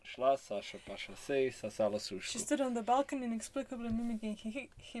шла, Саша по шоссе сосала сушку. She stood on the balcony inexplicably mimicking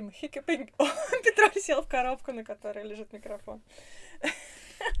him hiccuping. Петро сел в коробку, на которой лежит микрофон.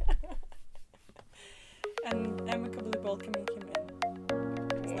 And amicably welcoming him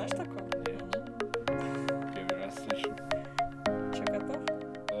in. Знаешь такое? Нет. Первый раз слышу. Че, готов?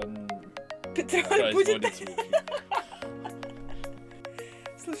 Он Петро производит будет... звуки.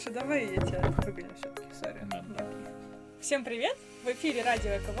 Слушай, давай я тебя выгоню все-таки, сори. Да. Всем привет! В эфире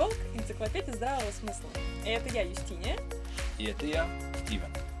радио «Эковолк», энциклопедия здравого смысла. И это я, Юстиния. И это я,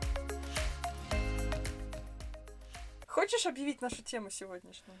 Иван. Хочешь объявить нашу тему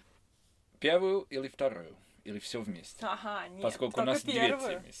сегодняшнюю? Первую или вторую? Или все вместе? Ага, нет, Поскольку у нас первую.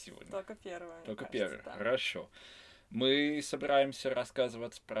 две темы сегодня. Только первую. Только кажется, первую. да. Хорошо. Мы собираемся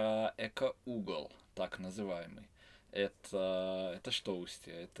рассказывать про эко-угол, так называемый. Это что,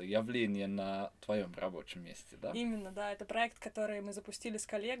 Устья? Это явление на твоем рабочем месте, да? Именно, да. Это проект, который мы запустили с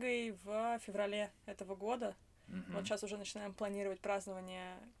коллегой в феврале этого года. Мгм. Вот сейчас уже начинаем планировать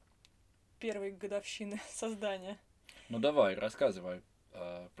празднование первой годовщины создания. Ну давай, рассказывай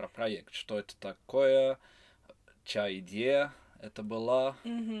про проект. Что это такое? Чья идея это была?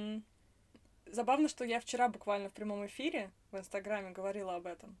 Мгм. Забавно, что я вчера буквально в прямом эфире в Инстаграме говорила об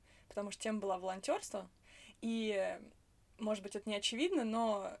этом, потому что тема была волонтерство. И, может быть, это не очевидно,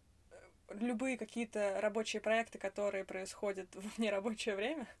 но любые какие-то рабочие проекты, которые происходят в нерабочее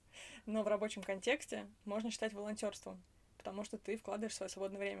время, но в рабочем контексте, можно считать волонтерством, потому что ты вкладываешь свое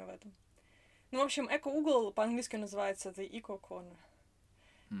свободное время в это. Ну, в общем, эко-угол по-английски называется The Eco Corner.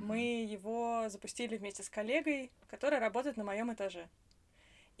 Мгм. Мы его запустили вместе с коллегой, которая работает на моем этаже.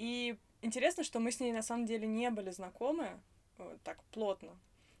 И интересно, что мы с ней на самом деле не были знакомы так плотно.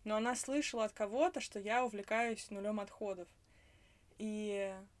 Но она слышала от кого-то, что я увлекаюсь нулем отходов.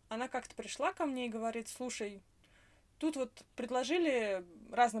 И она как-то пришла ко мне и говорит: слушай, тут вот предложили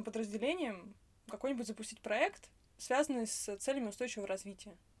разным подразделениям какой-нибудь запустить проект, связанный с целями устойчивого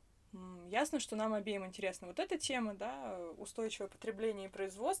развития. Ясно, что нам обеим интересна вот эта тема, да, устойчивое потребление и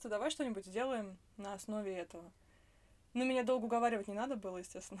производство. Давай что-нибудь сделаем на основе этого. Ну, меня долго уговаривать не надо было,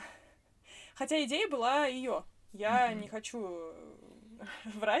 естественно. Хотя идея была ее. Я не хочу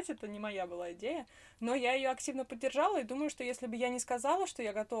врать, это не моя была идея, но я ее активно поддержала, и думаю, что если бы я не сказала, что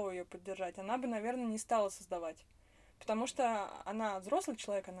я готова ее поддержать, она бы, наверное, не стала создавать. Потому что она взрослый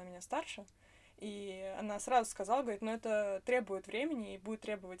человек, она меня старше, и она сразу сказала, говорит, ну это требует времени и будет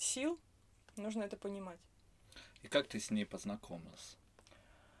требовать сил, нужно это понимать. И как ты с ней познакомилась?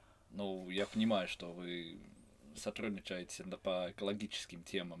 Ну, я понимаю, что вы сотрудничаете по экологическим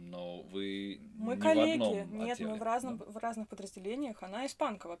темам, но вы Мы не коллеги, в одном нет, отделе, мы да? в разных подразделениях. Она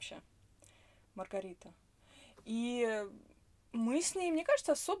испанка вообще, Маргарита. И мы с ней, мне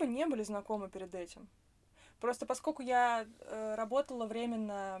кажется, особо не были знакомы перед этим. Просто поскольку я работала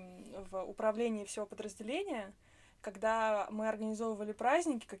временно в управлении всего подразделения, когда мы организовывали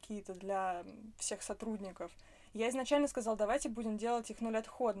праздники какие-то для всех сотрудников, я изначально сказала, давайте будем делать их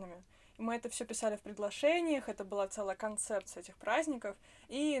нулеотходными. И мы это все писали в приглашениях, это была целая концепция этих праздников.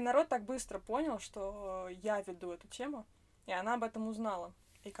 И народ так быстро понял, что я веду эту тему, и она об этом узнала,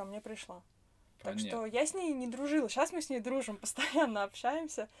 и ко мне пришла. Так что я с ней не дружила. Сейчас мы с ней дружим, постоянно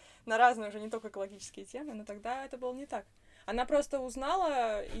общаемся на разные уже не только экологические темы, но тогда это было не так. Она просто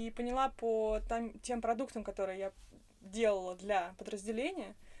узнала и поняла по тем продуктам, которые я делала для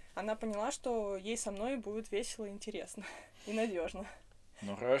подразделения, она поняла, что ей со мной будет весело, интересно и надежно.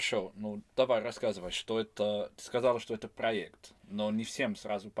 Ну хорошо, ну давай рассказывай, что это. Ты сказала, что это проект, но не всем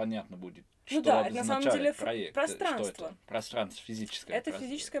сразу понятно будет, что Ну да, это на самом деле проект. пространство. Что это? Пространство, физическое. Это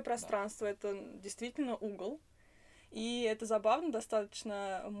физическое пространство, да. Это действительно угол. И это забавно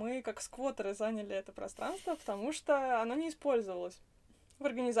достаточно. Мы, как сквотеры, заняли это пространство, потому что оно не использовалось. В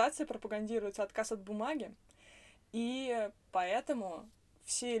организации пропагандируется отказ от бумаги, и поэтому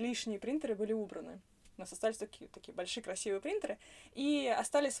все лишние принтеры были убраны. У нас остались такие большие красивые принтеры, и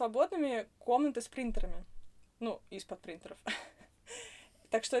остались свободными комнаты с принтерами. Ну, из-под принтеров.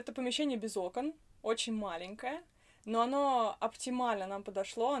 Так что это помещение без окон, очень маленькое, но оно оптимально нам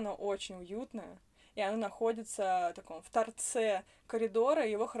подошло, оно очень уютное, и оно находится в торце коридора,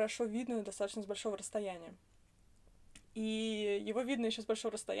 и его хорошо видно достаточно с большого расстояния. И его видно еще с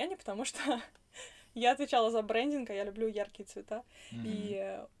большого расстояния, потому что я отвечала за брендинг, а я люблю яркие цвета,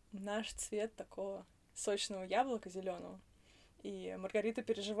 и наш цвет такого сочного яблока зеленого. И Маргарита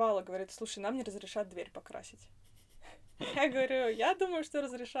переживала, говорит, слушай, нам не разрешат дверь покрасить. Я говорю, я думаю, что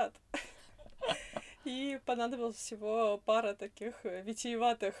разрешат. И понадобилось всего пара таких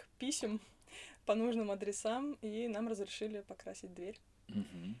витиеватых писем по нужным адресам, и нам разрешили покрасить дверь.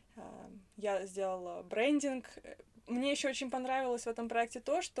 Я сделала брендинг. мне еще очень понравилось в этом проекте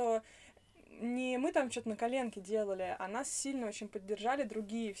то, что не мы там что-то на коленке делали, а нас сильно очень поддержали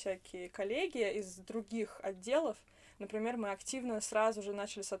другие всякие коллеги из других отделов. Например, мы активно сразу же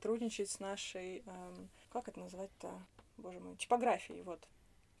начали сотрудничать с нашей, как это назвать-то, боже мой, типографией, вот.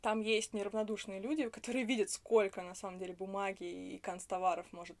 Там есть неравнодушные люди, которые видят, сколько на самом деле бумаги и канцтоваров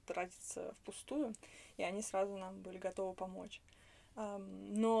может тратиться впустую, и они сразу нам были готовы помочь.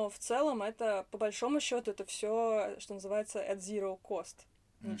 Но в целом это, по большому счету, это все, что называется, at zero cost.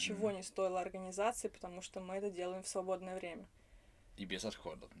 Ничего не стоило организации, потому что мы это делаем в свободное время. И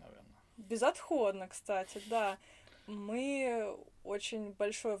безотходно, наверное. Безотходно, кстати, да. Мы очень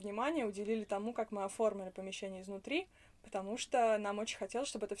большое внимание уделили тому, как мы оформили помещение изнутри, потому что нам очень хотелось,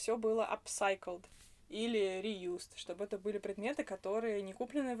 чтобы это все было upcycled или reused, чтобы это были предметы, которые не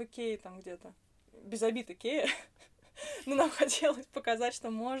куплены в Икее там где-то. Без обид Икея. Но нам хотелось показать, что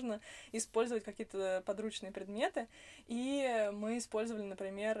можно использовать какие-то подручные предметы. И мы использовали,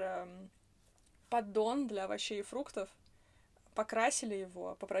 например, поддон для овощей и фруктов, покрасили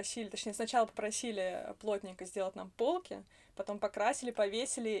его, попросили, точнее, сначала попросили плотника сделать нам полки, потом покрасили,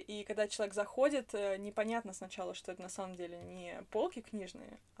 повесили, и когда человек заходит, непонятно сначала, что это на самом деле не полки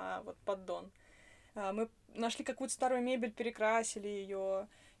книжные, а вот поддон. Мы нашли какую-то старую мебель, перекрасили ее,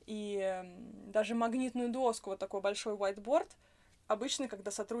 и даже магнитную доску, вот такой большой whiteboard. Обычно,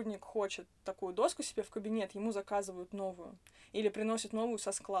 когда сотрудник хочет такую доску себе в кабинет, ему заказывают новую или приносят новую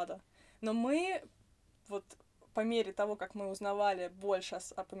со склада. Но мы вот по мере того, как мы узнавали больше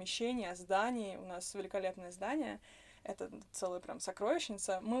о помещении, о здании, у нас великолепное здание, это целая прям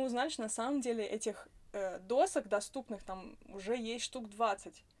сокровищница, мы узнали, что на самом деле этих досок доступных там уже есть штук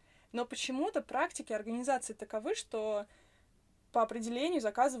 20. Но почему-то практики организации таковы, что по определению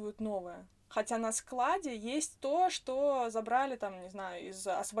заказывают новое. Хотя на складе есть то, что забрали там, не знаю, из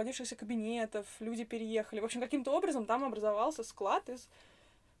освободившихся кабинетов, люди переехали. В общем, каким-то образом там образовался склад из...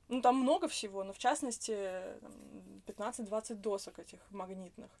 Ну, там много всего, но в частности 15-20 досок этих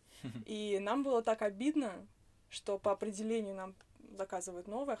магнитных. И нам было так обидно, что по определению нам заказывают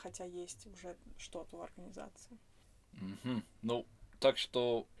новое, хотя есть уже что-то у организации. Ну, так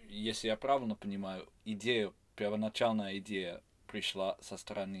что, если я правильно понимаю, первоначальная идея пришла со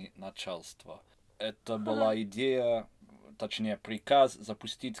стороны начальства. Это была идея, точнее приказ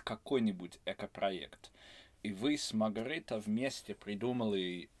запустить какой-нибудь экопроект. И вы с Маргаритой вместе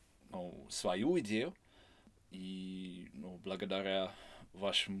придумали свою идею, и благодаря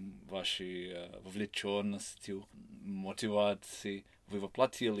вашей вовлеченности, мотивации, вы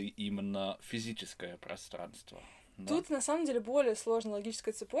воплотили именно физическое пространство. Да. Тут, на самом деле, более сложная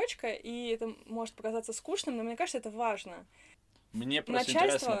логическая цепочка, и это может показаться скучным, но мне кажется, это важно. Мне просто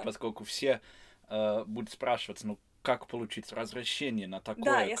интересно, поскольку все будут спрашивать, как получить разрешение на такое.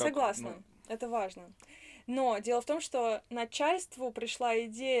 Да, я согласна, это важно. Но дело в том, что начальству пришла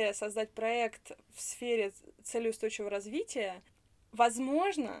идея создать проект в сфере целеустойчивого развития,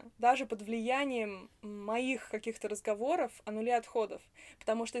 возможно, даже под влиянием моих каких-то разговоров о нуле отходов,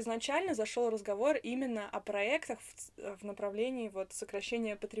 потому что изначально зашел разговор именно о проектах в направлении вот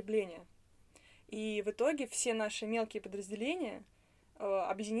сокращения потребления. И в итоге все наши мелкие подразделения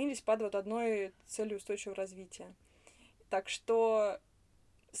объединились под вот одной целью устойчивого развития. Так что,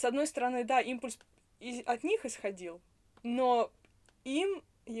 с одной стороны, да, импульс от них исходил, но им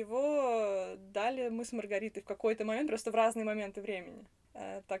его дали мы с Маргаритой в какой-то момент, просто в разные моменты времени.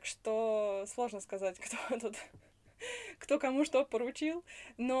 Так что сложно сказать, кто кому что поручил.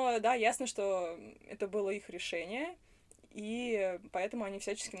 Но да, ясно, что это было их решение, и поэтому они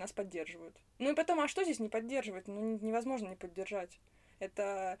всячески нас поддерживают. Ну и потом, а что здесь не поддерживать? Ну, невозможно не поддержать.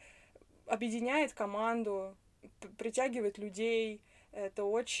 Это объединяет команду, притягивает людей. Это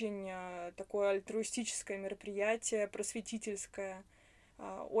очень такое альтруистическое мероприятие, просветительское.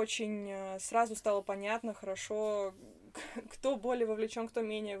 Очень сразу стало понятно, хорошо, кто более вовлечен, кто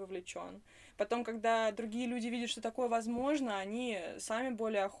менее вовлечен. Потом, когда другие люди видят, что такое возможно, они сами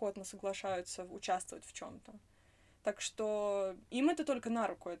более охотно соглашаются участвовать в чем-то. Так что им это только на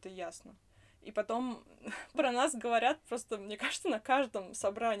руку, это ясно. И потом про нас говорят просто, мне кажется, на каждом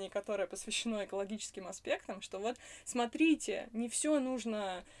собрании, которое посвящено экологическим аспектам, что вот смотрите, не все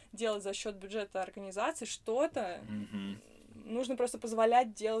нужно делать за счет бюджета организации, что-то нужно просто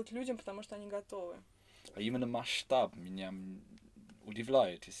позволять делать людям, потому что они готовы. А именно масштаб меня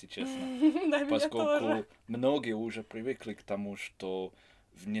удивляет, если честно. Поскольку многие уже привыкли к тому, что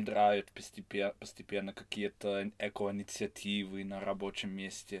внедряют постепенно какие-то эко-инициативы на рабочем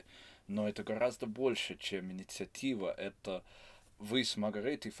месте. Но это гораздо больше, чем инициатива. Это вы с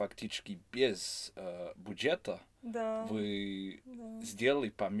Маргаритой фактически без бюджета Да. Вы сделали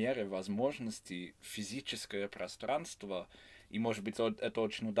по мере возможностей физическое пространство, и, может быть, это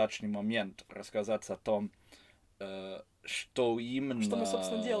очень удачный момент рассказать о том, что именно что мы,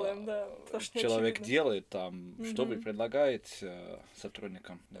 собственно, делаем, да, человек делает там, что вы предлагаете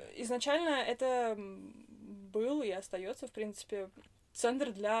сотрудникам. Изначально это был и остается, в принципе,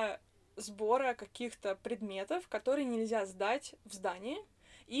 центр для сбора каких-то предметов, которые нельзя сдать в здании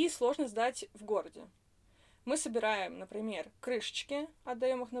и сложно сдать в городе. Мы собираем, например, крышечки,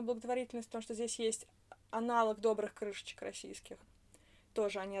 отдаем их на благотворительность, потому что здесь есть аналог добрых крышечек российских.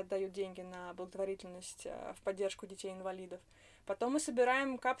 Тоже они отдают деньги на благотворительность в поддержку детей-инвалидов. Потом мы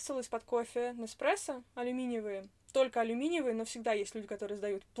собираем капсулы из-под кофе Неспрессо, алюминиевые. Только алюминиевые, но всегда есть люди, которые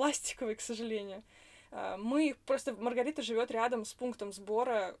сдают пластиковые, к сожалению. Маргарита живет рядом с пунктом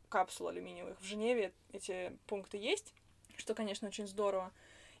сбора капсул алюминиевых. В Женеве эти пункты есть, что, конечно, очень здорово.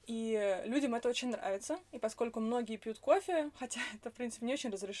 И людям это очень нравится. И поскольку многие пьют кофе, хотя это, в принципе, не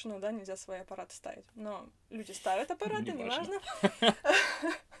очень разрешено, да, нельзя свои аппараты ставить. Но люди ставят аппараты, неважно.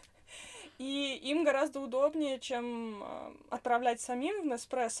 И им гораздо удобнее, чем отправлять самим в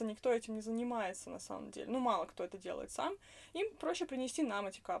Неспрессо. Никто этим не занимается, на самом деле. Мало кто это делает сам. Им проще принести нам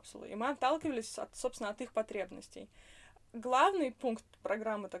эти капсулы. И мы отталкивались, собственно, от их потребностей. Главный пункт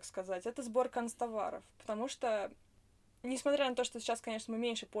программы, так сказать, это сбор канцтоваров. Потому что несмотря на то, что сейчас, конечно, мы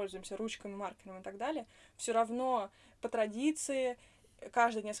меньше пользуемся ручками, маркерами и так далее, все равно по традиции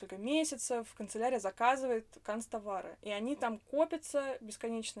каждые несколько месяцев канцелярия заказывает канцтовары. И они там копятся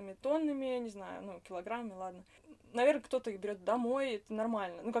бесконечными тоннами, не знаю, килограммами, ладно. Наверное, кто-то их берет домой, это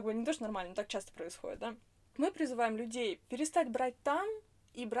нормально. Не то, что нормально, но так часто происходит, да. Мы призываем людей перестать брать там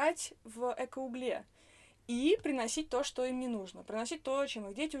и брать в экоугле. И приносить то, что им не нужно. Приносить то, чем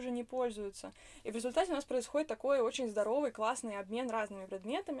их дети уже не пользуются. И в результате у нас происходит такой очень здоровый, классный обмен разными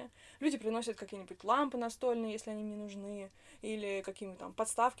предметами. Люди приносят какие-нибудь лампы настольные, если они им не нужны. Или какие-нибудь там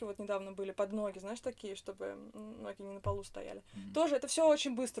подставки недавно были под ноги, знаешь, такие, чтобы ноги не на полу стояли. Тоже это все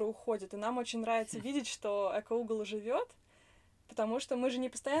очень быстро уходит. И нам очень нравится видеть, что экоугол живет, потому что мы же не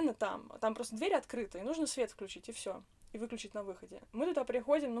постоянно там. Там просто дверь открыта, и нужно свет включить, и все. И выключить на выходе. Мы туда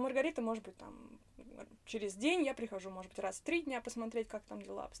приходим, Маргарита, может быть, там через день, я прихожу, может быть, раз в 3 дня посмотреть, как там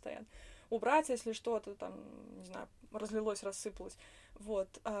дела обстоят. Убрать, если что-то там, не знаю, разлилось, рассыпалось.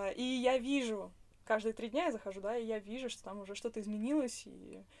 И я вижу, каждые 3 дня я захожу, да, и я вижу, что там уже что-то изменилось,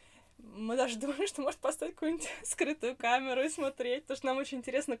 и мы даже думали, что может поставить какую-нибудь скрытую камеру и смотреть, потому что нам очень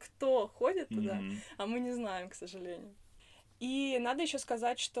интересно, кто ходит туда, а мы не знаем, к сожалению. И надо еще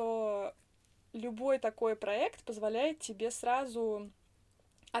сказать, что любой такой проект позволяет тебе сразу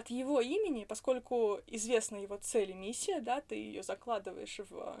от его имени, поскольку известна его цель и миссия, да, ты ее закладываешь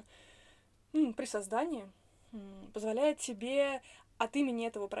при создании, позволяет тебе от имени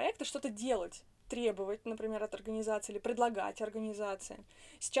этого проекта что-то делать, требовать, например, от организации или предлагать организации.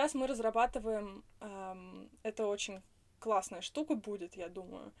 Сейчас мы разрабатываем, это очень классная штука будет, я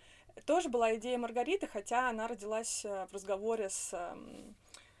думаю. Тоже была идея Маргариты, хотя она родилась в разговоре с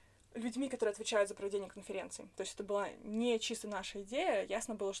людьми, которые отвечают за проведение конференций. То есть это была не чисто наша идея,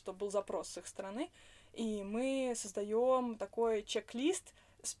 ясно было, что был запрос с их стороны, и мы создаем такой чек-лист,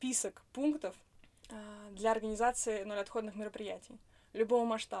 список пунктов для организации нулеотходных мероприятий. Любого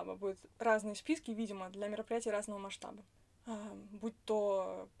масштаба. Будут разные списки, видимо, для мероприятий разного масштаба. Будь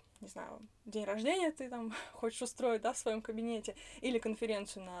то, не знаю, день рождения ты там хочешь устроить, да, в своем кабинете, или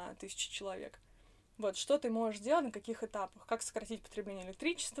конференцию на 1000 человек. Что ты можешь делать, на каких этапах, как сократить потребление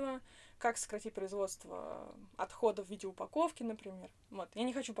электричества, как сократить производство отходов в виде упаковки, например. Я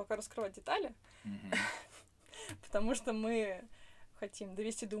не хочу пока раскрывать детали, потому что мы хотим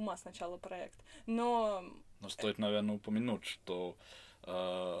довести до ума сначала проект. Но стоит, наверное, упомянуть, что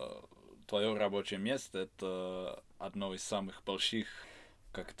твое рабочее место — это одно из самых больших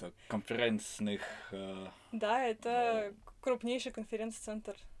как-то конференцных... Да, это крупнейший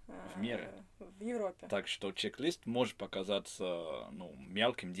конференц-центр в мире. В Европе. Так что чек-лист может показаться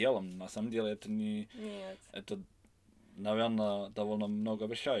мелким делом. На самом деле это не... Нет. Это, наверное, довольно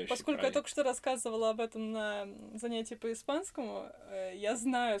многообещающий Поскольку проект. Я только что рассказывала об этом на занятии по испанскому, я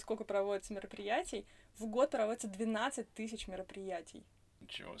знаю, сколько проводится мероприятий. В год проводится 12 000 мероприятий.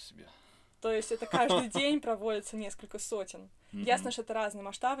 Ничего себе. То есть это каждый день проводится несколько сотен. Ясно, что это разные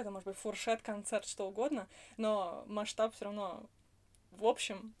масштабы, это может быть фуршет, концерт, что угодно, но масштаб все равно в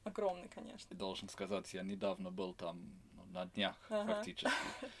общем огромный, конечно. Я должен сказать, я недавно был там на днях фактически,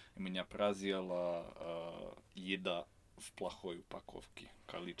 и меня поразила еда в плохой упаковке,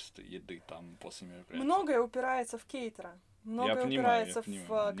 количество еды там после мероприятия. Многое упирается в кейтера. Многое упирается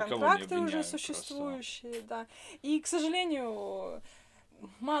в контракты уже существующие, да. И, к сожалению,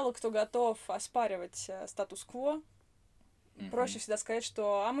 мало кто готов оспаривать статус-кво. Проще всегда сказать,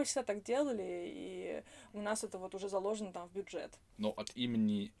 что мы всегда так делали, и у нас это вот уже заложено там в бюджет. Но от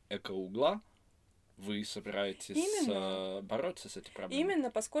имени экоугла вы собираетесь бороться с этой проблемой?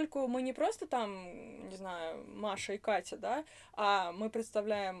 Именно, поскольку мы не просто там, не знаю, Маша и Катя, да, а мы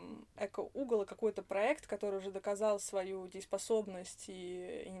представляем экоугол и какой-то проект, который уже доказал свою дееспособность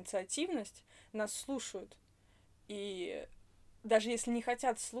и инициативность, нас слушают. И даже если не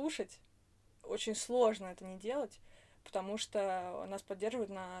хотят слушать, очень сложно это не делать, потому что нас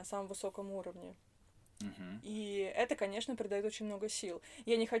поддерживают на самом высоком уровне. И это, конечно, придает очень много сил.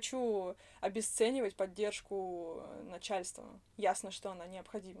 Я не хочу обесценивать поддержку начальства. Ясно, что она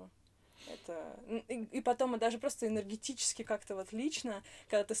необходима. И потом даже просто энергетически как-то вот лично,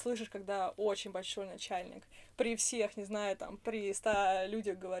 когда ты слышишь, когда очень большой начальник при всех, не знаю, там, при 100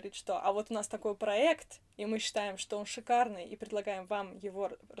 людях говорит, что а вот у нас такой проект, и мы считаем, что он шикарный, и предлагаем вам его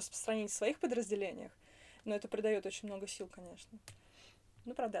распространить в своих подразделениях, но это придает очень много сил, конечно.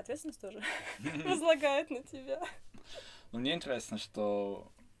 Ну, правда, ответственность тоже возлагает на тебя. Ну, мне интересно,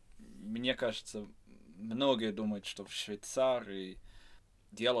 что, мне кажется, многие думают, что в Швейцарии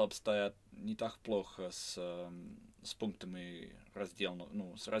дело обстоят не так плохо с пунктами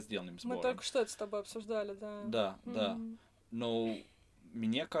с раздельным сбором. Мы только что это с тобой обсуждали, да. Да, да. Но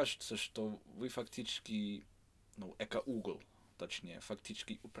мне кажется, что вы фактически, экоугол, точнее,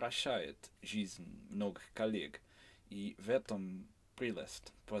 фактически упрощает жизнь многих коллег. И в этом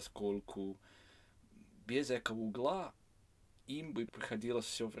прелесть, поскольку без экоугла им бы приходилось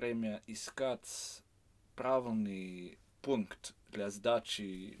все время искать правильный пункт для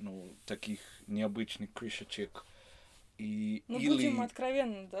сдачи, таких необычных крышечек. Будем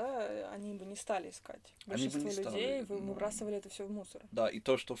откровенны, да, они бы не стали искать. Большинство людей выбрасывали это все в мусор. Да, и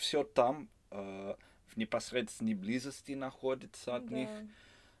то, что все там в непосредственной близости находится от них,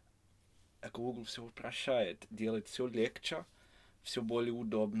 экоугол все упрощает, делает все легче, все более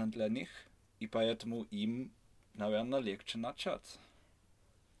удобно для них, и поэтому им, наверное, легче начать.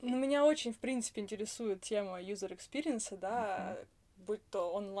 Меня очень, в принципе, интересует тема user experience, да, будь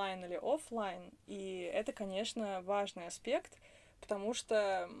то онлайн или офлайн, и это, конечно, важный аспект, потому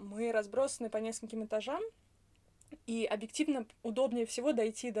что мы разбросаны по нескольким этажам, и объективно удобнее всего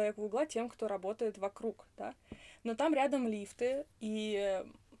дойти до экоугла тем, кто работает вокруг, да, но там рядом лифты, и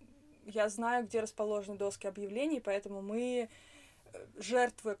я знаю, где расположены доски объявлений, поэтому мы,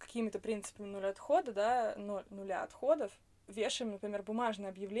 жертвуя какими-то принципами нуля отходов, вешаем, например, бумажное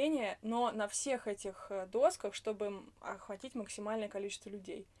объявление, но на всех этих досках, чтобы охватить максимальное количество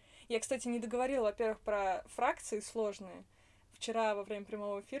людей. Я, кстати, не договорила, во-первых, про фракции сложные. Вчера во время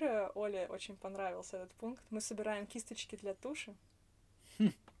прямого эфира Оле очень понравился этот пункт. Мы собираем кисточки для туши.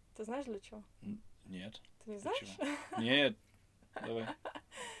 Ты знаешь, для чего? Нет. Ты не знаешь? Нет. Давай.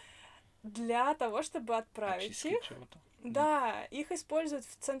 Для того, чтобы отправить их. Чего-то. Да, их используют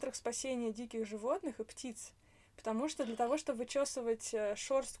в центрах спасения диких животных и птиц. Потому что для того, чтобы вычесывать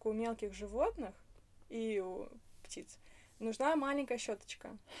шерстку у мелких животных и у птиц, нужна маленькая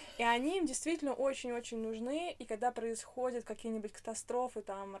щеточка. И они им действительно очень-очень нужны. И когда происходят какие-нибудь катастрофы,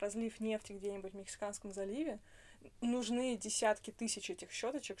 там, разлив нефти где-нибудь в Мексиканском заливе, нужны десятки тысяч этих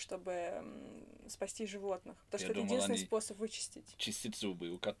щеточек, чтобы спасти животных. Потому что это единственный способ вычистить. Чистить зубы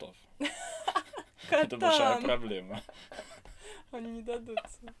у котов. Это большая проблема. Они не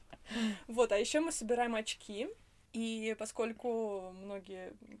дадутся. Вот, а еще мы собираем очки. И поскольку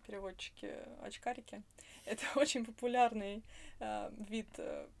многие переводчики очкарики, это очень популярный вид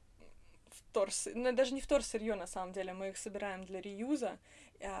даже не вторсырье на самом деле, мы их собираем для реюза.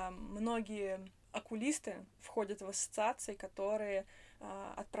 Многие окулисты входят в ассоциации, которые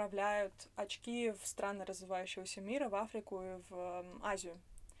отправляют очки в страны развивающегося мира, в Африку и в Азию.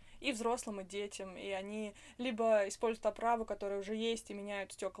 И взрослым, и детям, и они либо используют оправу, которая уже есть, и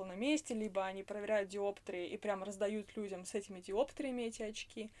меняют стекла на месте, либо они проверяют диоптрии и прям раздают людям с этими диоптриями эти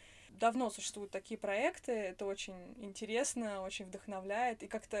очки. Давно существуют такие проекты, это очень интересно, очень вдохновляет, и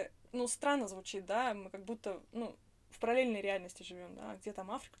как-то, странно звучит, да, мы как будто, в параллельной реальности живем, да, где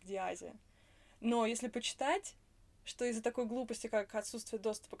там Африка, где Азия. Но если почитать, что из-за такой глупости, как отсутствие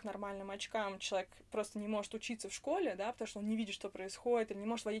доступа к нормальным очкам, человек просто не может учиться в школе, да, потому что он не видит, что происходит, или не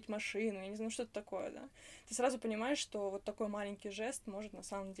может водить машину, я не знаю, что это такое, да, ты сразу понимаешь, что вот такой маленький жест может на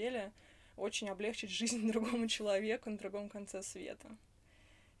самом деле очень облегчить жизнь другому человеку на другом конце света.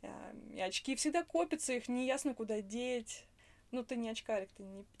 И очки всегда копятся, их неясно куда деть. Ты не очкарик,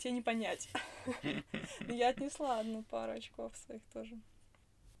 тебе не понять. Я отнесла одну пару очков своих тоже.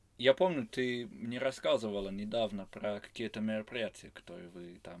 Я помню, ты мне рассказывала недавно про какие-то мероприятия, которые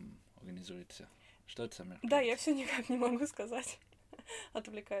вы там организуете. Что это за мероприятия? Да, я все никак не могу сказать.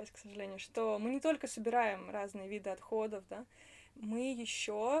 отвлекаюсь, к сожалению, что мы не только собираем разные виды отходов, да, мы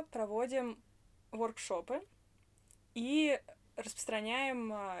еще проводим воркшопы и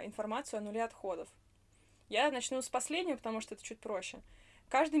распространяем информацию о нуле отходов. Я начну с последнего, потому что это чуть проще.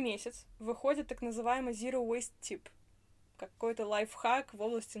 Каждый месяц выходит так называемый Zero Waste Tip, какой-то лайфхак в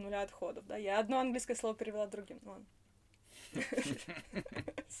области нуля отходов. Да? Я одно английское слово перевела другим.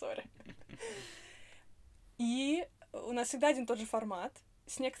 Сори. И у нас всегда один тот же формат.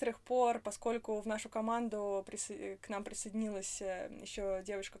 С некоторых пор, поскольку в нашу команду к нам присоединилась еще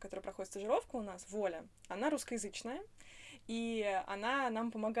девочка, которая проходит стажировку у нас, Воля, она русскоязычная, и она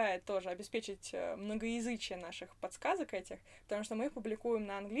нам помогает тоже обеспечить многоязычие наших подсказок этих, потому что мы их публикуем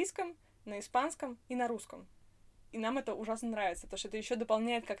на английском, на испанском и на русском. И нам это ужасно нравится, потому что это еще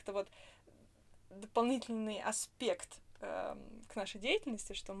дополняет как-то вот дополнительный аспект к нашей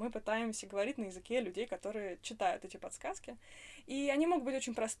деятельности, что мы пытаемся говорить на языке людей, которые читают эти подсказки. И они могут быть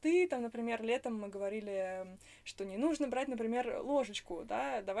очень простые. Там, например, летом мы говорили, что не нужно брать, например, ложечку,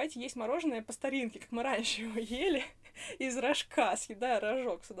 да, давайте есть мороженое по старинке, как мы раньше его ели, из рожка, съедая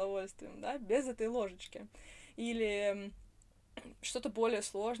рожок с удовольствием, да, без этой ложечки. Или что-то более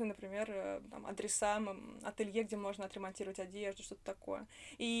сложное, например, там, адреса, ателье, где можно отремонтировать одежду, что-то такое.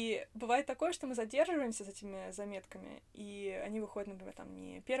 И бывает такое, что мы задерживаемся с этими заметками, и они выходят, например, там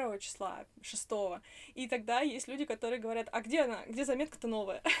не 1 числа, а 6. И тогда есть люди, которые говорят, а где она? Где заметка-то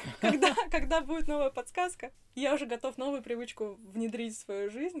новая? Когда будет новая подсказка? Я уже готов новую привычку внедрить в свою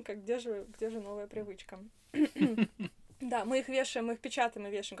жизнь, где же новая привычка? Да, мы их печатаем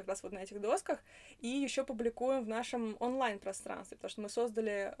и вешаем как раз вот на этих досках, и еще публикуем в нашем онлайн-пространстве, потому что мы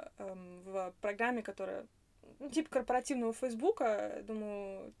создали в программе, которая типа корпоративного Фейсбука,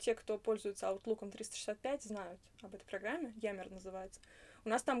 думаю, те, кто пользуется Outlook 365, знают об этой программе, Yammer называется. У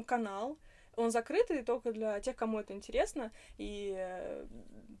нас там канал, он закрытый только для тех, кому это интересно, и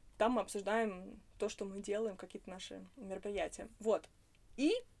там мы обсуждаем то, что мы делаем, какие-то наши мероприятия. Вот.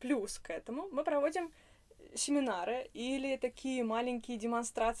 И плюс к этому мы проводим семинары или такие маленькие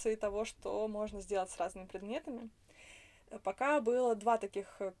демонстрации того, что можно сделать с разными предметами. Пока было 2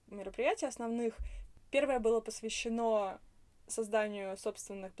 таких мероприятия основных. Первое было посвящено созданию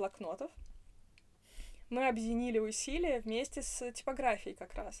собственных блокнотов. Мы объединили усилия вместе с типографией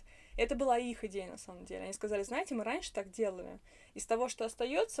как раз. Это была их идея, на самом деле. Они сказали, знаете, мы раньше так делали. Из того, что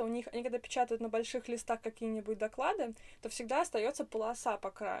остается, у них, они когда печатают на больших листах какие-нибудь доклады, то всегда остается полоса по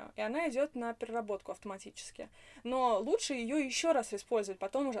краю, и она идет на переработку автоматически. Но лучше ее еще раз использовать,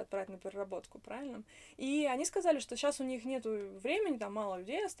 потом уже отправить на переработку, правильно? И они сказали, что сейчас у них нет времени, там мало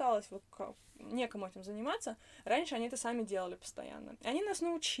людей осталось, вот некому этим заниматься. Раньше они это сами делали постоянно. И они нас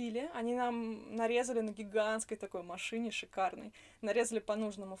научили, они нам нарезали на гигантской такой машине шикарной, нарезали по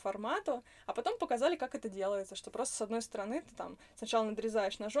нужному формату, а потом показали, как это делается, что просто с одной стороны ты там сначала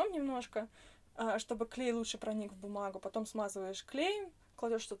надрезаешь ножом немножко, чтобы клей лучше проник в бумагу, потом смазываешь клеем,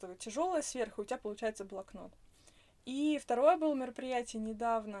 кладешь что-то тяжелое сверху, и у тебя получается блокнот. И второе было мероприятие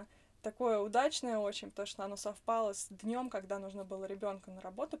недавно, такое удачное очень, потому что оно совпало с днем, когда нужно было ребенка на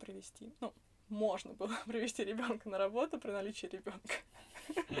работу привезти. Ну, можно было привезти ребенка на работу при наличии ребенка.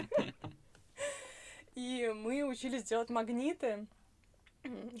 И мы учились делать магниты,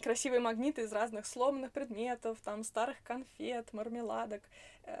 красивые магниты из разных сломанных предметов, там старых конфет, мармеладок,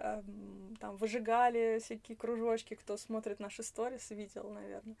 там выжигали всякие кружочки, кто смотрит наши сторис, видел,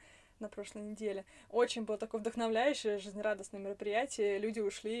 наверное, на прошлой неделе. Очень было такое вдохновляющее, жизнерадостное мероприятие, люди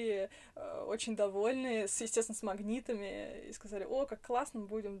ушли очень довольные, естественно, с магнитами, и сказали, о, как классно, мы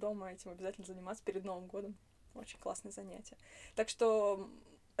будем дома этим обязательно заниматься перед Новым годом. Очень классное занятие. Так что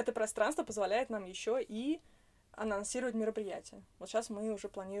это пространство позволяет нам еще и анонсировать мероприятия. Вот сейчас мы уже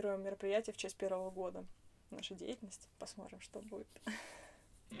планируем мероприятие в честь 1 года нашей деятельности. Посмотрим, что будет.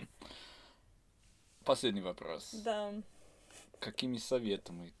 Последний вопрос. Да. Какими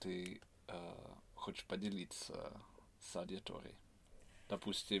советами ты хочешь поделиться с аудиторией?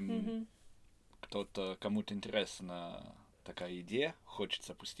 Допустим, кому-то интересна такая идея, хочет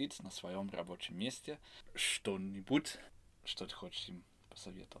запустить на своем рабочем месте что-нибудь, что ты хочешь им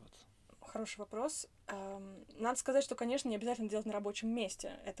посоветовать? Хороший вопрос. Надо сказать, что, конечно, не обязательно делать на рабочем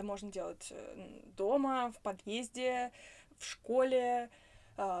месте. Это можно делать дома, в подъезде, в школе,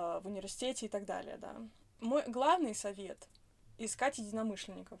 в университете и так далее, да. Мой главный совет — искать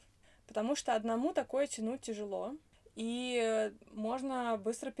единомышленников, потому что одному такое тянуть тяжело, и можно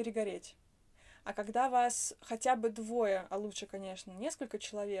быстро перегореть. А когда вас хотя бы 2, а лучше, конечно, несколько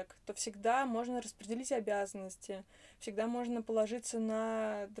человек, то всегда можно распределить обязанности, всегда можно положиться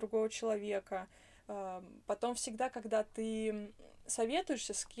на другого человека, Потом всегда, когда ты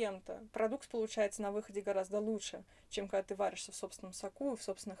советуешься с кем-то, продукт получается на выходе гораздо лучше, чем когда ты варишься в собственном соку и в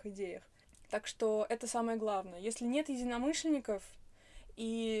собственных идеях. Так что это самое главное. Если нет единомышленников,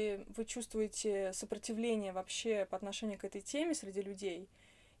 и вы чувствуете сопротивление вообще по отношению к этой теме среди людей,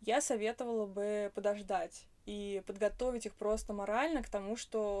 я советовала бы подождать и подготовить их просто морально к тому,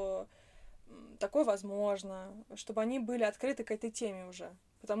 что такое возможно, чтобы они были открыты к этой теме уже.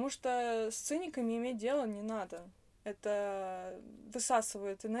 Потому что с циниками иметь дело не надо. Это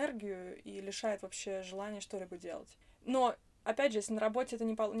высасывает энергию и лишает вообще желания что-либо делать. Но, опять же, если на работе это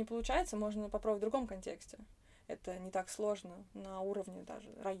не получается, можно попробовать в другом контексте. Это не так сложно. На уровне даже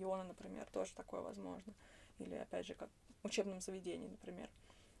района, например, тоже такое возможно. Или, опять же, как в учебном заведении, например.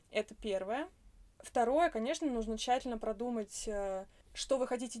 Это первое. Второе, конечно, нужно тщательно продумать, что вы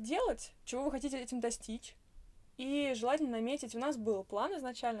хотите делать, чего вы хотите этим достичь. И желательно наметить. У нас был план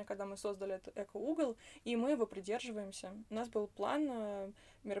изначально, когда мы создали этот эко-угол, и мы его придерживаемся. У нас был план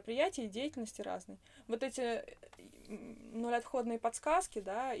мероприятий и деятельности разной. Вот эти нулеотходные подсказки,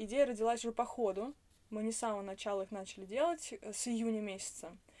 да, идея родилась уже по ходу. Мы не с самого начала их начали делать, с июня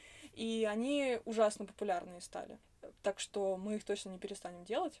месяца. И они ужасно популярные стали. Так что мы их точно не перестанем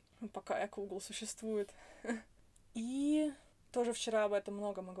делать, пока эко-угол существует. И тоже вчера об этом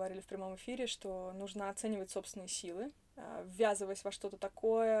много мы говорили в прямом эфире, что нужно оценивать собственные силы, ввязываясь во что-то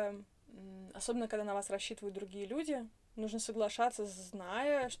такое, особенно когда на вас рассчитывают другие люди. Нужно соглашаться,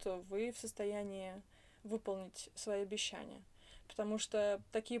 зная, что вы в состоянии выполнить свои обещания. Потому что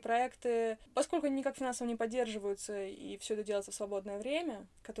такие проекты, поскольку они никак финансово не поддерживаются, и все это делается в свободное время,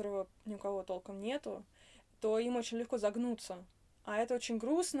 которого ни у кого толком нету, то им очень легко загнуться. А это очень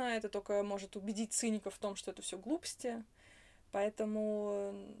грустно, это только может убедить циников в том, что это все глупости.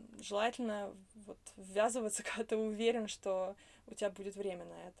 Поэтому желательно вот ввязываться, когда ты уверен, что у тебя будет время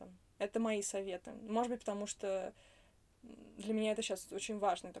на это. Это мои советы. Может быть, потому что для меня это сейчас очень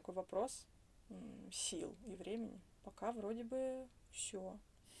важный такой вопрос сил и времени. Пока вроде бы все.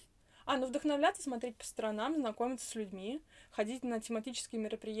 Ну вдохновляться, смотреть по сторонам, знакомиться с людьми, ходить на тематические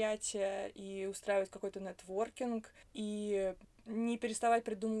мероприятия и устраивать какой-то нетворкинг, и не переставать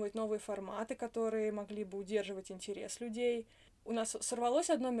придумывать новые форматы, которые могли бы удерживать интерес людей. У нас сорвалось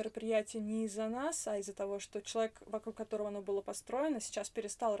одно мероприятие не из-за нас, а из-за того, что человек, вокруг которого оно было построено, сейчас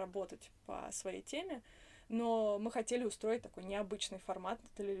перестал работать по своей теме, но мы хотели устроить такой необычный формат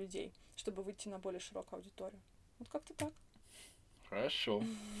для людей, чтобы выйти на более широкую аудиторию. Вот как-то так. Хорошо.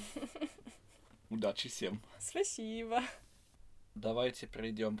 Удачи всем. Спасибо. Давайте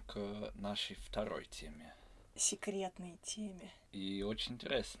перейдем к нашей второй теме. Секретной теме. И очень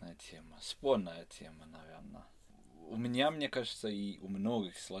интересная тема, спорная тема, наверное. У меня, мне кажется, и у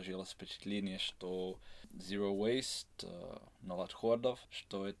многих сложилось впечатление, что zero waste, ноль отходов,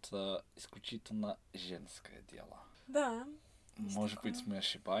 что это исключительно женское дело. Да. Может быть, мы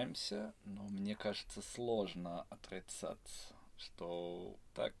ошибаемся, но мне кажется, сложно отрицать, что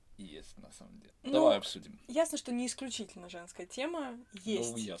так и есть на самом деле. Давай обсудим. Ясно, что не исключительно женская тема.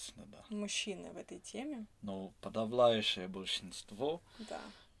 Есть ясно, да. Мужчины в этой теме. Но подавляющее большинство да.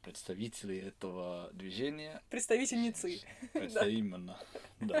 представителей этого движения... Представительницы. Именно.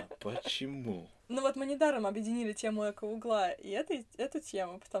 Да. Почему? Ну вот мы недаром объединили тему эко-угла и эту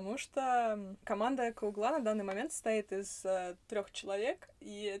тему, потому что команда эко-угла на данный момент состоит из 3 человек,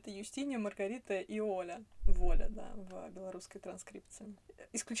 и это Юстиния, Маргарита и Оля. Воля, да, в белорусской транскрипции.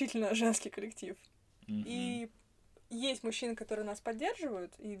 Исключительно женский коллектив. Mm-hmm. И есть мужчины, которые нас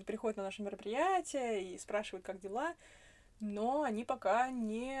поддерживают и приходят на наши мероприятия и спрашивают, как дела, но они пока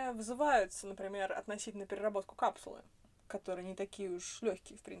не вызываются, например, относительно переработку капсулы, которые не такие уж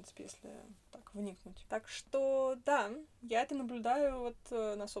легкие, в принципе, если так вникнуть. Так что, да, я это наблюдаю вот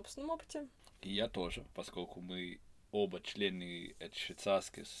на собственном опыте. И я тоже, поскольку мы оба члены этой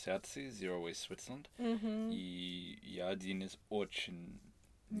швейцарской ассоциации Zero Waste Switzerland, и я один из очень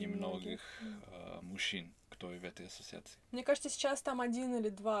немногих мужчин, кто в этой ассоциации. Мне кажется, сейчас там 1 или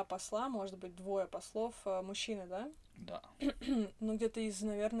 2 посла, может быть, 2 послов мужчины, да? Да. Ну, где-то из,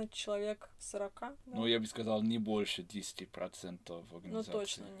 наверное, человек 40. Да? Ну, я бы сказал, не больше 10% в организации. Ну,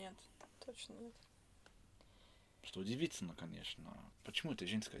 точно нет. Точно нет. Что удивительно, конечно. Почему это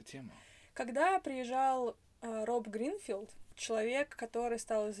женская тема? Когда приезжал Роб Гринфилд, человек, который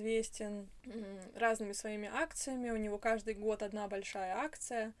стал известен разными своими акциями. У него каждый год одна большая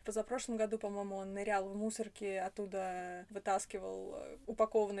акция. Позапрошлом году, по-моему, он нырял в мусорки, оттуда вытаскивал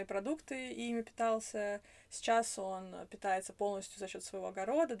упакованные продукты и ими питался. Сейчас он питается полностью за счет своего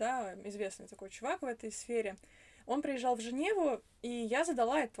огорода, да, известный такой чувак в этой сфере. Он приезжал в Женеву, и я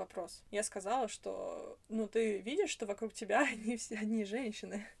задала этот вопрос. Я сказала, что, ты видишь, что вокруг тебя они все одни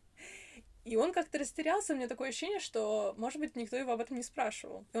женщины. И он как-то растерялся, у меня такое ощущение, что, может быть, никто его об этом не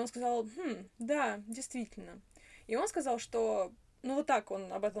спрашивал. И он сказал, да, действительно. И он сказал, что, ну вот так,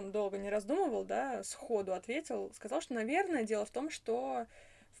 он об этом долго не раздумывал, да, сходу ответил, сказал, что, наверное, дело в том, что,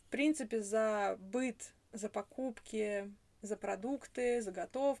 в принципе, за быт, за покупки, за продукты, за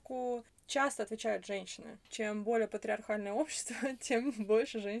готовку часто отвечают женщины. Чем более патриархальное общество, тем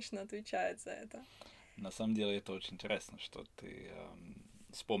больше женщина отвечает за это. На самом деле это очень интересно, что ты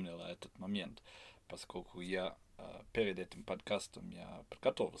вспомнила этот момент, поскольку я перед этим подкастом я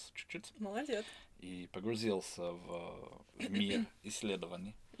подготовился чуть-чуть. Молодец. И погрузился в мир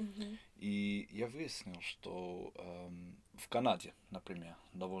исследований. И я выяснил, что в Канаде, например,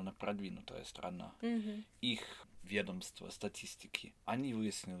 довольно продвинутая страна, их ведомство статистики, они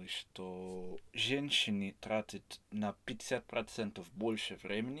выяснили, что женщины тратят на 50% больше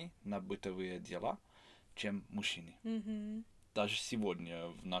времени на бытовые дела, чем мужчины. Даже сегодня,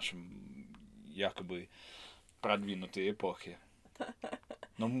 в нашем якобы продвинутой эпохе.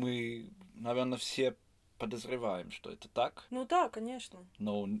 Но мы, наверное, все подозреваем, что это так. Ну да, конечно.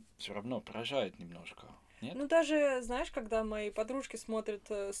 Но все равно поражает немножко. Нет? Ну даже, знаешь, когда мои подружки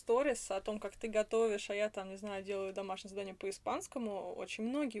смотрят сторис о том, как ты готовишь, а я там, не знаю, делаю домашнее задание по испанскому, очень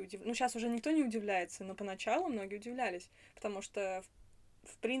многие удивляются. Ну сейчас уже никто не удивляется, но поначалу многие удивлялись, потому что,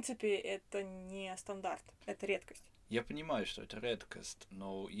 в принципе, это не стандарт, это редкость. Я понимаю, что это редкость,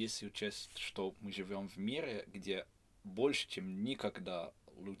 но если учесть, что мы живем в мире, где больше, чем никогда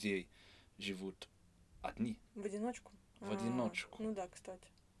людей живут одни. В одиночку? В одиночку. Ну да, кстати.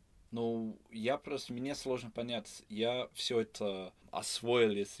 Ну, мне сложно понять. Я все это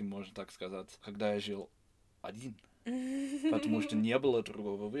освоил, если можно так сказать, когда я жил один. Потому что не было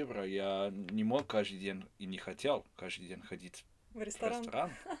другого выбора. Я не мог каждый день и не хотел каждый день ходить в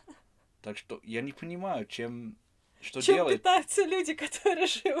ресторан. Так что я не понимаю, чем делать. Питаются люди, которые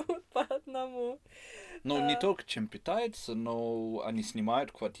живут по одному. Ну, не только чем питаются, но они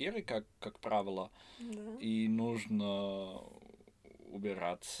снимают квартиры, как правило. Да. И нужно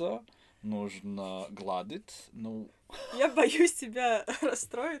убираться, нужно гладить. Ну... Я боюсь тебя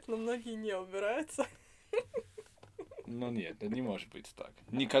расстроить, но многие не убираются. Ну нет, это не может быть так.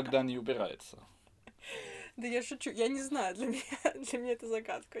 Никогда не убирается. Да я шучу, я не знаю, для меня это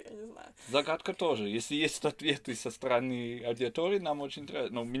загадка, я не знаю. Загадка тоже. Если есть ответы со стороны аудитории, нам очень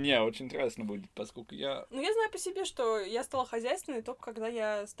интересно, ну, мне очень интересно будет, поскольку я... Ну, я знаю по себе, что я стала хозяйственной только когда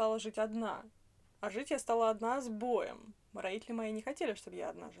я стала жить одна. А жить я стала одна с боем. Родители мои не хотели, чтобы я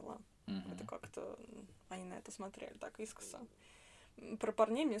одна жила. Это как-то... Они на это смотрели так искоса. Про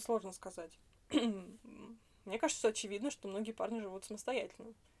парней мне сложно сказать. Мне кажется, очевидно, что многие парни живут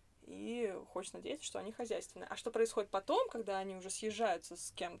самостоятельно. И хочется надеяться, что они хозяйственные. А что происходит потом, когда они уже съезжаются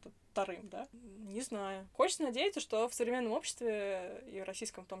с кем-то вторым, да? Не знаю. Хочется надеяться, что в современном обществе, и в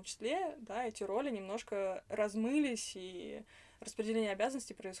российском в том числе, да, эти роли немножко размылись, и распределение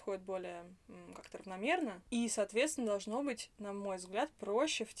обязанностей происходит более как-то равномерно. И, соответственно, должно быть, на мой взгляд,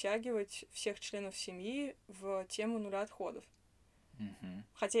 проще втягивать всех членов семьи в тему нуля отходов.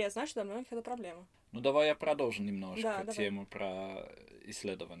 Хотя я знаю, что для многих это проблема. Ну, давай я продолжу немножко тему про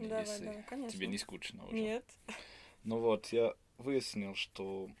исследования, если тебе не скучно уже. Нет. Ну вот, я выяснил,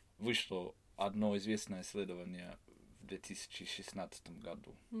 что вышло одно известное исследование в 2016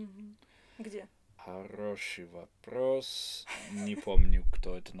 году. Где? Хороший вопрос. Не помню,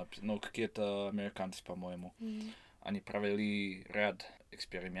 кто это написал. Ну, какие-то американцы, по-моему. Они провели ряд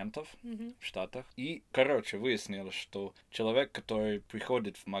экспериментов в Штатах. И, выяснилось, что человек, который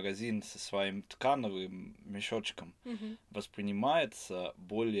приходит в магазин со своим ткановым мешочком, воспринимается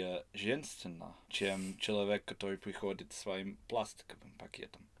более женственно, чем человек, который приходит со своим пластиковым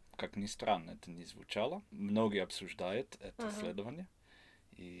пакетом. Как ни странно это не звучало. Многие обсуждают это исследование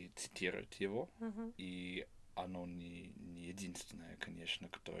и цитируют его. И оно не единственное, конечно,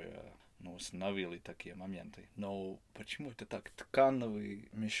 которое установили такие моменты. Но почему это так? Ткановый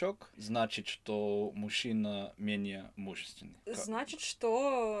мешок значит, что мужчина менее мужественный. Значит,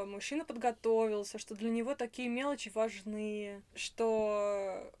 что мужчина подготовился, что для него такие мелочи важны,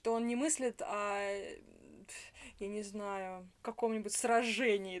 что он не мыслит о, я не знаю, каком-нибудь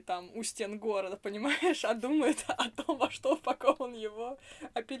сражении там у стен города, понимаешь, а думает о том, во что упакован его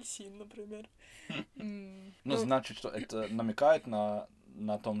апельсин, например. Ну, значит, что это намекает на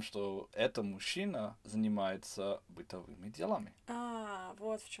том, что это мужчина занимается бытовыми делами.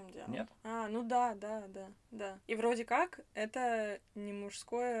 Вот в чем дело. Нет? Ну да. И вроде как это не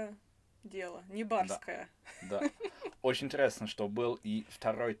мужское дело, не барское. Да. Очень интересно, что был и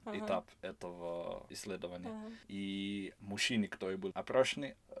второй этап этого исследования. И мужчины, которые были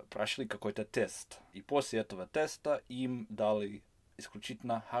опрошены, прошли какой-то тест. И после этого теста им дали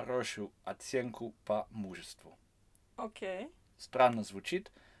исключительно хорошую оценку по мужеству. Окей. Странно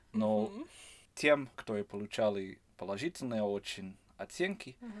звучит, но тем, кто и получали положительные очень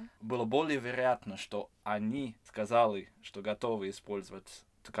оценки, было более вероятно, что они сказали, что готовы использовать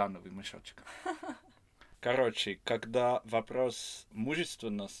тканевый мешочек. Короче, когда вопрос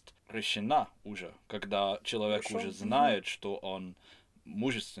мужественности решена уже, когда человек уже знает, что он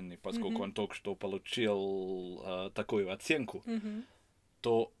мужественный, поскольку он только что получил такую оценку,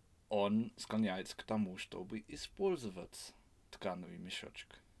 то он склоняется к тому, чтобы использовать тканевый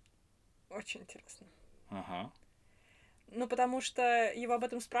мешочек. Очень интересно. Ага. Ну, потому что его об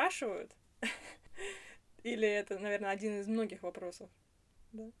этом спрашивают. Или это, наверное, один из многих вопросов.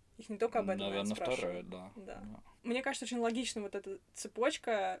 Да? Их не только об этом наверное, спрашивают. Второе, да. Мне кажется, очень логично вот эта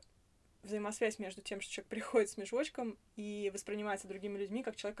цепочка, взаимосвязь между тем, что человек приходит с мешочком и воспринимается другими людьми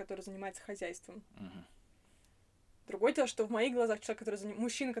как человек, который занимается хозяйством. Другое дело, что в моих глазах человек,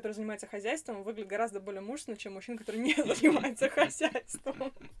 мужчина, который занимается хозяйством, выглядит гораздо более мужественно, чем мужчина, который не занимается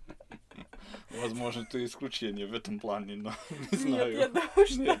хозяйством. Возможно, ты исключение в этом плане, но не знаю.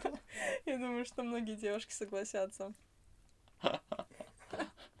 Нет, я думаю, что многие девушки согласятся.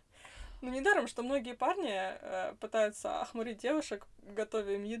 Ну, недаром, что многие парни пытаются охмурить девушек,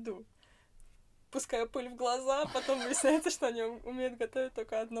 готовя им еду. Пуская пыль в глаза, потом выясняется, что они умеют готовить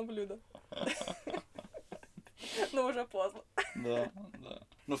только одно блюдо. Но уже поздно. Да.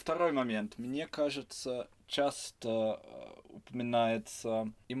 Но второй момент. Мне кажется, часто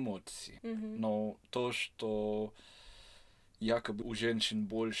упоминается эмоции. Но то, что якобы у женщин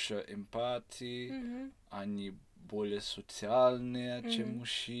больше эмпатии, они более социальные, чем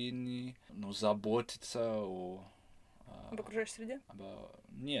мужчины, но заботятся об окружающей среде?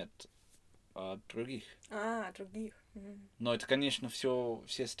 Нет, о других. О других. Но это, конечно, все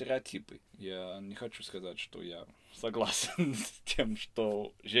стереотипы. Я не хочу сказать, что я согласен с тем,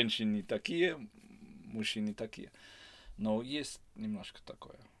 что женщины такие, мужчины такие. Но есть немножко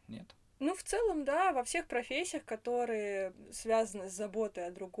такое, нет? Ну, в целом, да, во всех профессиях, которые связаны с заботой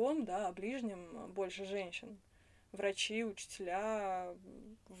о другом, да, о ближнем, больше женщин. Врачи, учителя.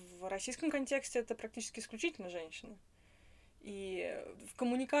 В российском контексте это практически исключительно женщины. И в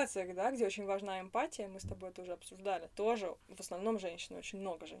коммуникациях, да, где очень важна эмпатия, мы с тобой это уже обсуждали, тоже в основном женщины, очень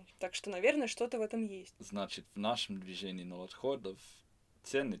много женщин. Так что, наверное, что-то в этом есть. Значит, в нашем движении «Ноль отходов»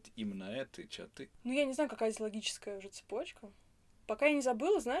 ценят именно эти черты? Ну, я не знаю, какая здесь логическая уже цепочка. Пока я не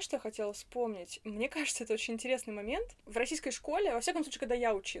забыла, знаешь, что я хотела вспомнить? Мне кажется, это очень интересный момент. В российской школе, во всяком случае, когда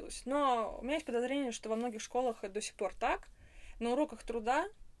я училась, но у меня есть подозрение, что во многих школах это до сих пор так, на уроках труда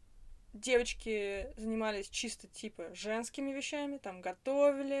девочки занимались чисто типа женскими вещами, там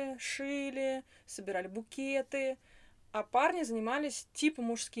готовили, шили, собирали букеты, а парни занимались типа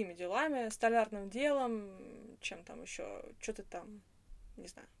мужскими делами, столярным делом, чем там еще, что-то там, не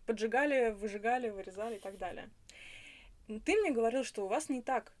знаю, поджигали, выжигали, вырезали и так далее. Ты мне говорил, что у вас не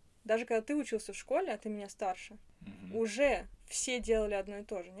так. Даже когда ты учился в школе, а ты меня старше, уже все делали одно и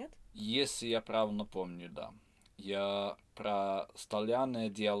то же, нет? Если я правильно помню, да. Я про столярное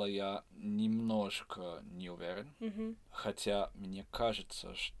дело я немножко не уверен. Хотя мне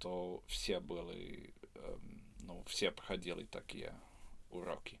кажется, что все были, все проходили такие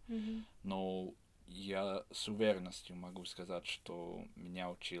уроки. Но я с уверенностью могу сказать, что меня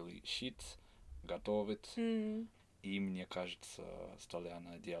учили шить, готовить. И мне кажется,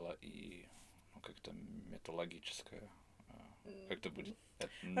 столярное дело и как-то металлогическое, как это будет?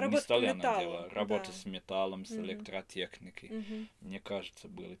 Это не столярное дело, работа с металлом, с электротехникой. Мне кажется,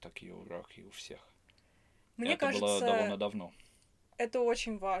 были такие уроки у всех. Мне это кажется, было довольно давно. Это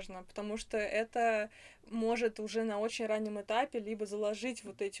очень важно, потому что это может уже на очень раннем этапе либо заложить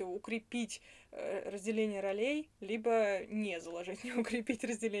вот эти, укрепить разделение ролей, либо не заложить, не укрепить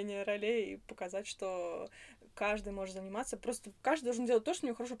разделение ролей и показать, что каждый может заниматься. Просто каждый должен делать то, что у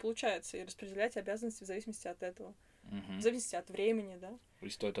него хорошо получается, и распределять обязанности в зависимости от этого. В зависимости от времени, да. И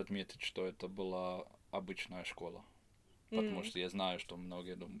стоит отметить, что это была обычная школа. Потому что я знаю, что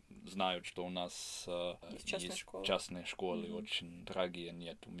многие знают, что у нас есть частные школы, очень дорогие.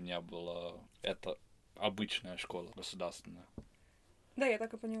 Нет, у меня была это обычная школа, государственная. Да, я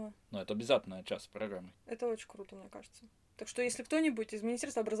так и поняла. Но это обязательная часть программы. Это очень круто, мне кажется. Так что, если кто-нибудь из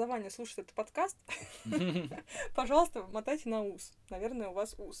Министерства образования слушает этот подкаст, пожалуйста, мотайте на ус. Наверное, у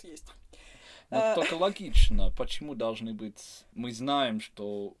вас ус есть. Ну, только логично. Почему должны быть... Мы знаем,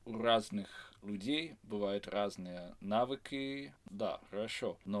 что у разных людей бывают разные навыки. Да,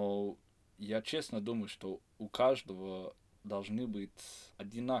 хорошо. Но я честно думаю, что у каждого должны быть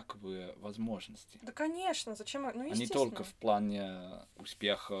одинаковые возможности. Да, конечно. Зачем? Ну, естественно. А не только в плане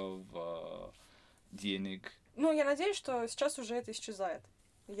успехов, денег Ну, я надеюсь, что сейчас уже это исчезает.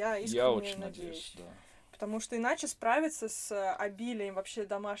 Я искренне очень надеюсь, да. Потому что иначе справиться с обилием вообще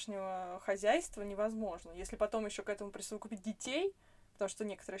домашнего хозяйства невозможно. Если потом еще к этому присовокупить детей, потому что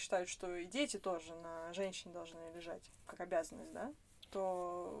некоторые считают, что и дети тоже на женщине должны лежать, как обязанность, да,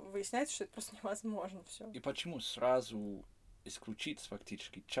 то выясняется, что это просто невозможно все. И почему сразу исключить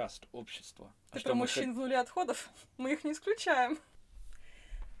фактически часть общества? Ты про мужчин в нуле отходов? Мы их не исключаем.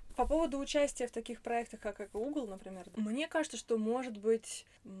 По поводу участия в таких проектах, как «Эко-угол», например, мне кажется, что, может быть,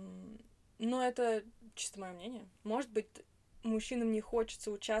 но это чисто мое мнение, может быть, мужчинам не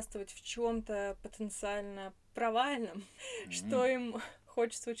хочется участвовать в чем-то потенциально провальном, что им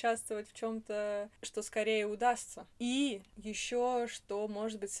хочется участвовать в чем-то, что скорее удастся. И еще что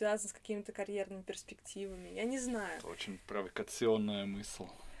может быть связано с какими-то карьерными перспективами. Я не знаю. Это очень провокационная мысль.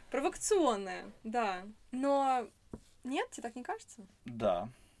 Провокационная, да. Но нет, тебе так не кажется? Да,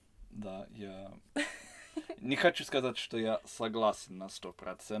 я не хочу сказать, что я согласен на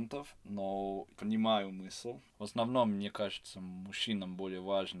 100%, но понимаю мысль. В основном, мне кажется, мужчинам более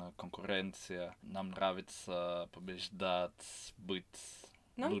важна конкуренция. Нам нравится побеждать, быть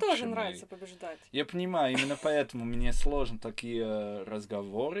Нам лучшими. тоже нравится побеждать. Я понимаю, именно поэтому мне сложно такие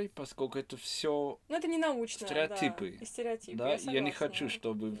разговоры, поскольку это все это не научно, стереотипы. Да, и стереотипы. Да? Я не хочу,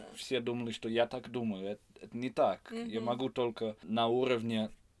 чтобы все думали, что я так думаю. Это не так. Я могу только на уровне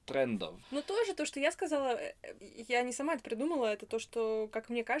трендов. Но тоже то, что я сказала, я не сама это придумала, это то, что, как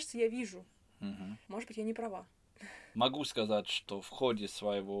мне кажется, я вижу. Может быть, я не права. Могу сказать, что в ходе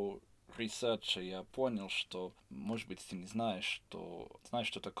своего ресерча я понял, что, может быть, ты не знаешь, что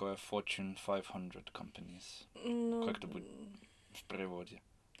такое Fortune 500 companies. Как это будет в переводе?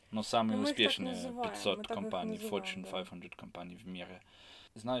 Но самые успешные 500 компаний, Fortune 500 компаний в мире.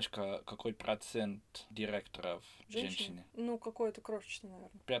 Знаешь, какой процент директоров женщины? Какой-то крошечный,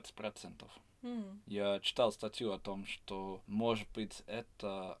 наверное. 5%. Я читал статью о том, что, может быть,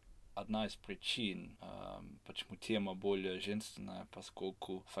 это одна из причин, почему тема более женственная,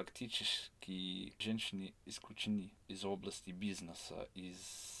 поскольку фактически женщины исключены из области бизнеса,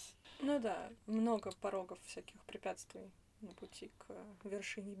 много порогов, всяких препятствий на пути к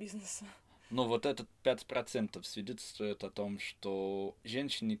вершине бизнеса. Но вот этот 5% свидетельствует о том, что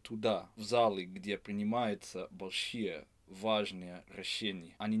женщины туда, в залы, где принимаются большие, важные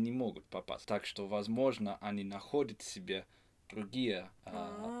решения, они не могут попасть. Так что, возможно, они находят себе другие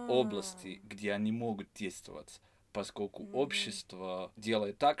области, где они могут действовать, поскольку общество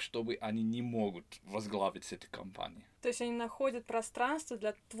делает так, чтобы они не могут возглавить эту компанию. То есть они находят пространство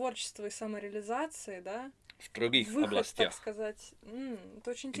для творчества и самореализации, да? В других областях, так сказать. Это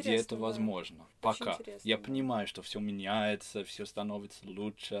очень интересно. Где это возможно. Пока. Я понимаю, что все меняется, все становится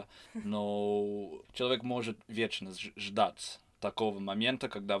лучше, но человек может вечно ждать такого момента,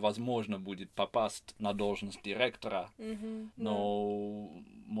 когда возможно будет попасть на должность директора, но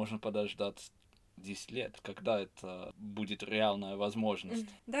можно подождать 10 лет, когда это будет реальная возможность.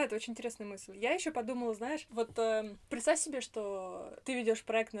 Да, это очень интересная мысль. Я еще подумала, знаешь, представь себе, что ты ведешь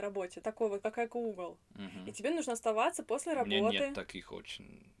проект на работе, такой вот, как «Эко-угол», и тебе нужно оставаться после работы. У меня нет таких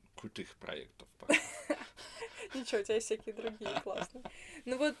очень крутых проектов. Ничего, у тебя есть всякие другие классные.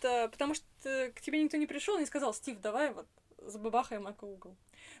 Потому что к тебе никто не пришел и не сказал: «Стив, давай забабахаем «Эко-угол».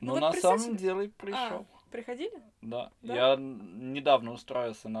 На самом деле пришел. Приходили? Да. Я недавно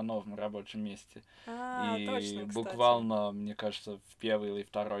устроился на новом рабочем месте. И точно, буквально, мне кажется, в первый или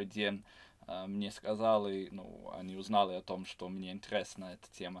второй день мне сказали, они узнали о том, что мне интересна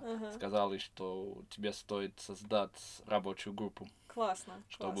эта тема. Сказали, что тебе стоит создать рабочую группу. Классно.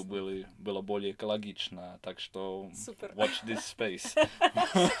 Чтобы было более экологично. Так что Супер. Watch this space.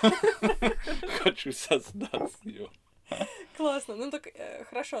 Хочу создать ее. Классно.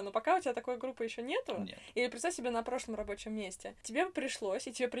 Хорошо, но пока у тебя такой группы еще нету. Нет. Или представь себе на прошлом рабочем месте. Тебе бы пришлось,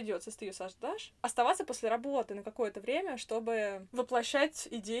 и тебе придется, если ты ее создашь, оставаться после работы на какое-то время, чтобы воплощать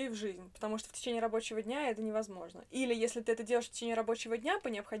идеи в жизнь. Потому что в течение рабочего дня это невозможно. Или если ты это делаешь в течение рабочего дня по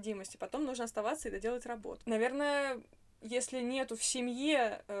необходимости, потом нужно оставаться и доделать работу. Наверное, если нету в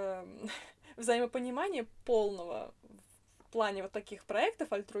семье взаимопонимания полного в плане таких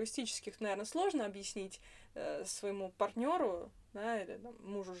проектов альтруистических, наверное, сложно объяснить своему партнеру, да, или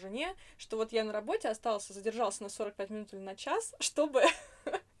мужу, жене, что я на работе задержался на 45 минут или на час, чтобы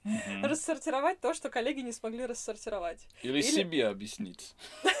рассортировать то, что коллеги не смогли рассортировать. Или себе объяснить.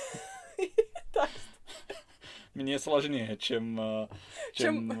 Мне сложнее, чем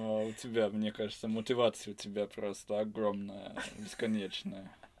у тебя, мне кажется, мотивация у тебя просто огромная, бесконечная.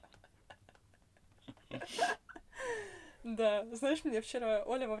 Да, знаешь, мне вчера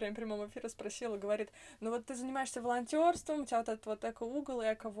Оля во время прямого эфира спросила, говорит: ты занимаешься волонтерством, у тебя этот эко-угол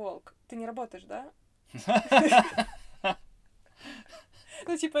и эко-волк. Ты не работаешь, да?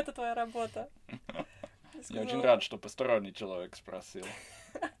 Ну, типа, это твоя работа. Я очень рад, что посторонний человек спросил.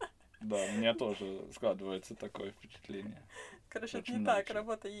 Да, у меня тоже складывается такое впечатление. Короче, это не так,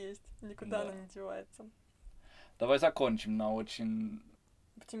 работа есть, никуда она не девается. Давай закончим на очень...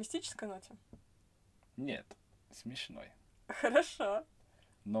 Оптимистической ноте? Нет, смешной. Хорошо.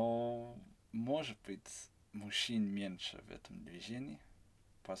 Но, может быть, мужчин меньше в этом движении,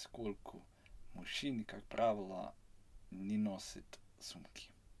 поскольку мужчины, как правило, не носят сумки.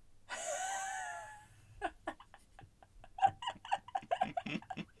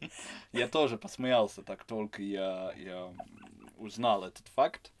 Я тоже посмеялся, так только я узнал этот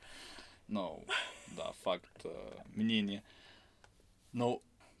факт. Ну, да, факт, мнение. Но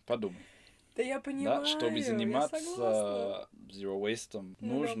подумай. Да я понимаю, да, чтобы заниматься zero waste,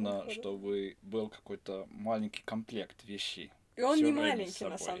 нужно, чтобы был какой-то маленький комплект вещей. И он не маленький,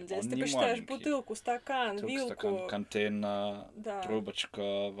 на самом деле. Если ты посчитаешь бутылку, стакан, вилку... контейнер,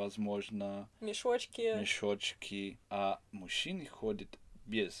 трубочка, возможно. Мешочки. А мужчины ходят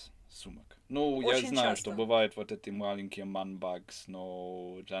без сумок. Ну, очень я знаю, часто. что бывают вот эти маленькие man-bags,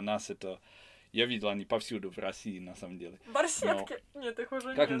 но для нас это... Я видел, они повсюду в России, на самом деле. Барсетки? Но... Нет, их уже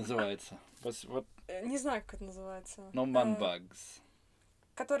нет. Как называется? Вот. Не знаю, как это называется. Но man-bags.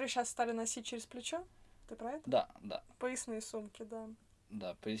 Которые сейчас стали носить через плечо? Ты про это? Да. Поясные сумки, да.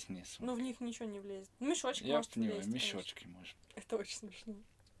 Да, поясни сумки. Ну, в них ничего не влезет. Мешочки, я может, понимаю, влезть, мешочки, может. Это очень смешно.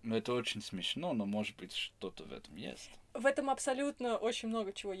 Ну, это очень смешно, но, может быть, что-то в этом есть. В этом абсолютно очень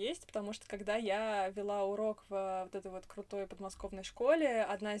много чего есть, потому что, когда я вела урок в вот этой вот крутой подмосковной школе,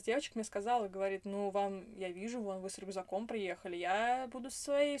 одна из девочек мне сказала, говорит, ну, вам, я вижу, вон, вы с рюкзаком приехали, я буду со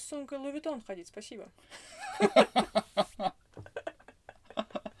своей сумкой Луи Виттон ходить, спасибо.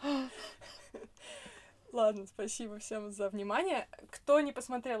 Ладно, спасибо всем за внимание. Кто не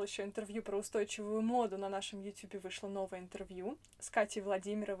посмотрел еще интервью про устойчивую моду, на нашем YouTube вышло новое интервью с Катей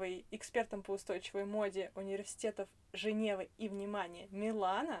Владимировой, экспертом по устойчивой моде университетов Женевы и, внимание,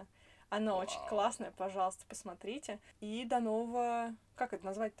 Милана. Оно очень классное, пожалуйста, посмотрите. И до нового... Как это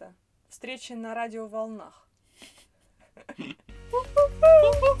назвать-то? Встречи на радиоволнах.